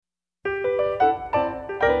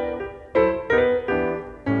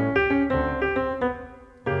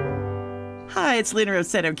it's Lynn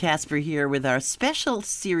Rossetto Casper here with our special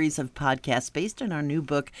series of podcasts based on our new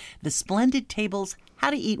book, The Splendid Tables, How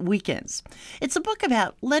to Eat Weekends. It's a book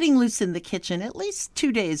about letting loose in the kitchen at least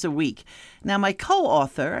 2 days a week. Now, my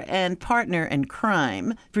co-author and partner in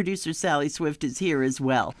crime, producer Sally Swift, is here as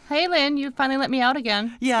well. Hey, Lynn, you finally let me out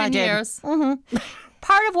again. Yeah, I did. Years. Mm-hmm.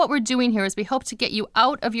 Part of what we're doing here is we hope to get you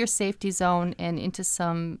out of your safety zone and into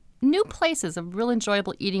some new places of real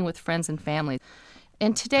enjoyable eating with friends and family.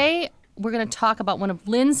 And today, we're going to talk about one of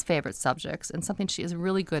Lynn's favorite subjects and something she is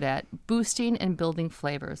really good at, boosting and building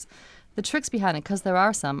flavors. The tricks behind it, because there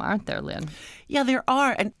are some, aren't there, Lynn? Yeah, there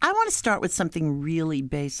are. And I want to start with something really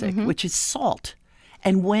basic, which is salt.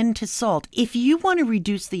 And when to salt. If you want to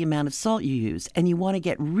reduce the amount of salt you use and you want to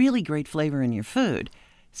get really great flavor in your food,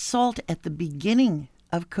 salt at the beginning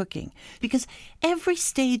of cooking, because every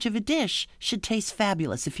stage of a dish should taste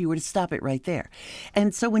fabulous if you were to stop it right there.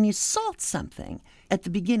 And so when you salt something at the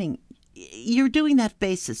beginning, you're doing that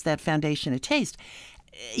basis, that foundation of taste.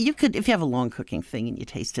 You could, if you have a long cooking thing and you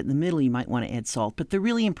taste it in the middle, you might want to add salt. But the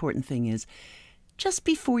really important thing is just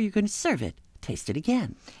before you're going to serve it, taste it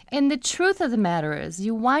again. And the truth of the matter is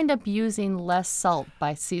you wind up using less salt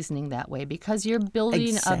by seasoning that way because you're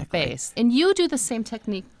building a base. And you do the same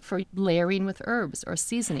technique for layering with herbs or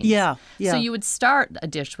seasonings. Yeah. So you would start a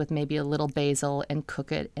dish with maybe a little basil and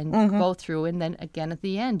cook it and go through. And then again at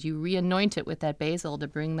the end, you re-anoint it with that basil to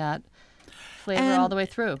bring that flavor all the way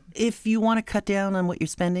through. If you want to cut down on what you're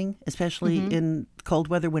spending, especially in cold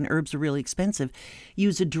weather when herbs are really expensive,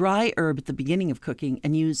 use a dry herb at the beginning of cooking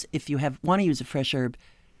and use, if you want to use a fresh herb,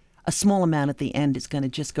 a small amount at the end is going to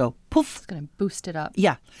just go poof. It's going to boost it up.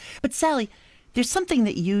 Yeah. But Sally, there's something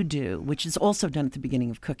that you do, which is also done at the beginning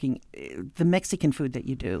of cooking, the Mexican food that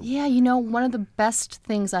you do. Yeah, one of the best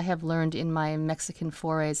things I have learned in my Mexican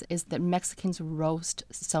forays is that Mexicans roast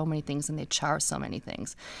so many things and they char so many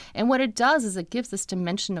things. And what it does is it gives this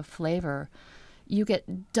dimension of flavor. You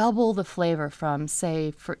get double the flavor from,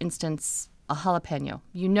 say, for instance, a jalapeno.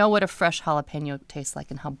 You know what a fresh jalapeno tastes like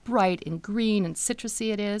and how bright and green and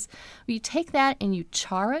citrusy it is. You take that and you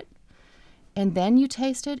char it, and then you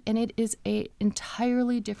taste it, and it is an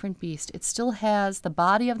entirely different beast. It still has the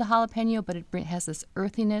body of the jalapeno, but it has this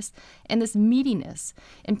earthiness and this meatiness.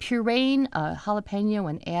 And pureeing a jalapeno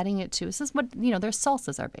and adding it to, this is what, their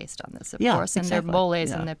salsas are based on this, of course, and their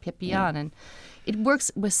moles and their pipián. And it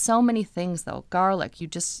works with so many things, though. Garlic, you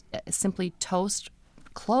just simply toast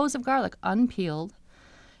cloves of garlic unpeeled.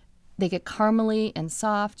 They get caramely and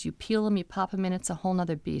soft. You peel them, you pop them in. It's a whole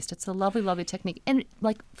nother beast. It's a lovely, lovely technique. And,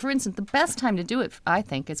 for instance, the best time to do it, I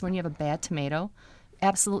think, is when you have a bad tomato,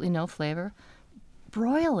 absolutely no flavor.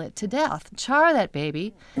 Broil it to death. Char that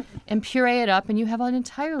baby and puree it up, and you have an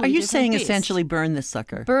entirely different Are you saying beast. Essentially burn the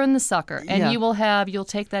sucker? Burn the sucker. And you'll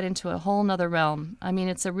take that into a whole nother realm. I mean,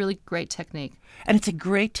 it's a really great technique. And it's a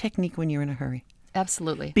great technique when you're in a hurry.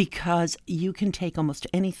 Absolutely. Because you can take almost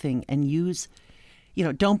anything and use...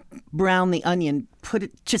 don't brown the onion.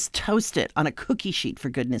 Just toast it on a cookie sheet, for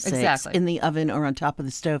goodness sakes, in the oven or on top of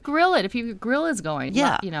the stove. Grill it if your grill is going.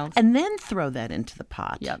 Yeah, and then throw that into the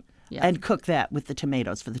pot. Yep. And cook that with the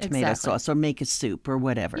tomatoes for the tomato sauce, or make a soup or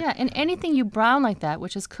whatever. Yeah, and anything you brown like that,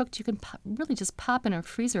 which is cooked, you can really just pop in a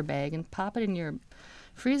freezer bag and pop it in your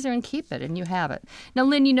freezer and keep it, and you have it. Now,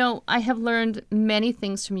 Lynn, I have learned many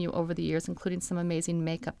things from you over the years, including some amazing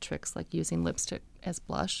makeup tricks like using lipstick as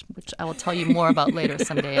blush, which I will tell you more about later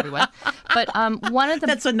someday, everyone. But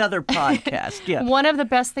that's another podcast. Yeah. One of the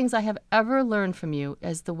best things I have ever learned from you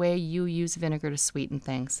is the way you use vinegar to sweeten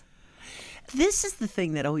things. This is the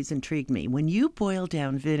thing that always intrigued me. When you boil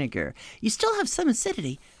down vinegar, you still have some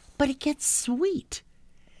acidity, but it gets sweet.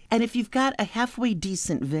 And if you've got a halfway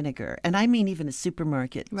decent vinegar, and I mean even a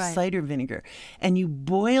supermarket cider vinegar, and you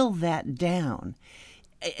boil that down,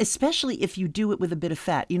 especially if you do it with a bit of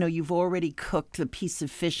fat, you've already cooked the piece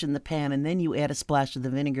of fish in the pan, and then you add a splash of the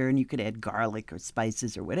vinegar, and you could add garlic or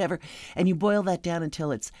spices or whatever, and you boil that down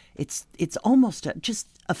until it's almost just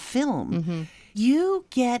a film. Mm-hmm. You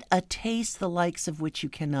get a taste the likes of which you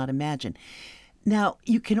cannot imagine. Now,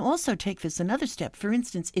 you can also take this another step. For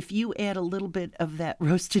instance, if you add a little bit of that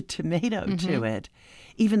roasted tomato to it,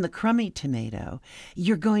 even the crummy tomato,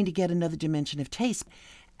 you're going to get another dimension of taste.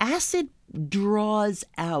 Acid draws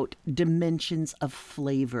out dimensions of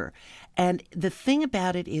flavor. And the thing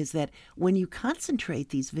about it is that when you concentrate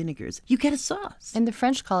these vinegars, you get a sauce. And the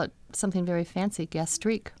French call it something very fancy,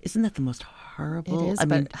 gastrique. Isn't that the most horrible? It is,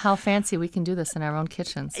 but how fancy we can do this in our own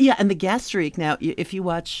kitchens. Yeah, and the gastrique, now, if you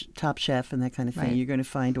watch Top Chef and that kind of thing, you're going to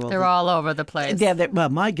find They're all over the place. Yeah,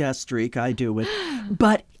 my gastrique, I do it.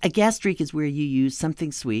 But a gastrique is where you use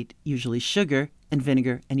something sweet, usually sugar and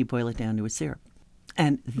vinegar, and you boil it down to a syrup.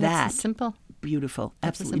 And that simple. beautiful.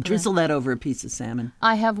 That's Absolutely. simple Drizzle that over a piece of salmon.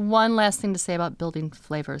 I have one last thing to say about building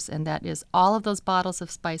flavors, and that is all of those bottles of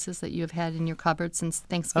spices that you have had in your cupboard since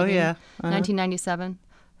Thanksgiving, 1997,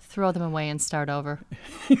 throw them away and start over.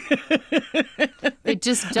 They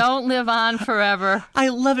just don't live on forever. I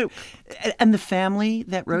love it. And the family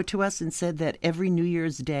that wrote to us and said that every New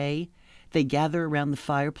Year's Day, they gather around the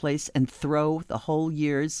fireplace and throw the whole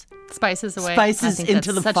year's spices away. Spices I think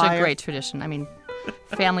into that's the such fire. a great tradition. I mean,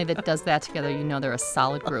 family that does that together, you know they're a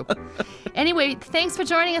solid group. Anyway, thanks for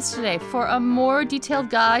joining us today. For a more detailed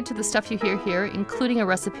guide to the stuff you hear here, including a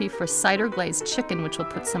recipe for cider glazed chicken, which will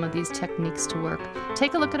put some of these techniques to work,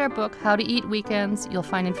 take a look at our book, How to Eat Weekends. You'll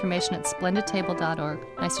find information at splendidtable.org.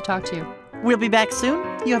 Nice to talk to you. We'll be back soon.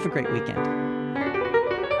 You have a great weekend.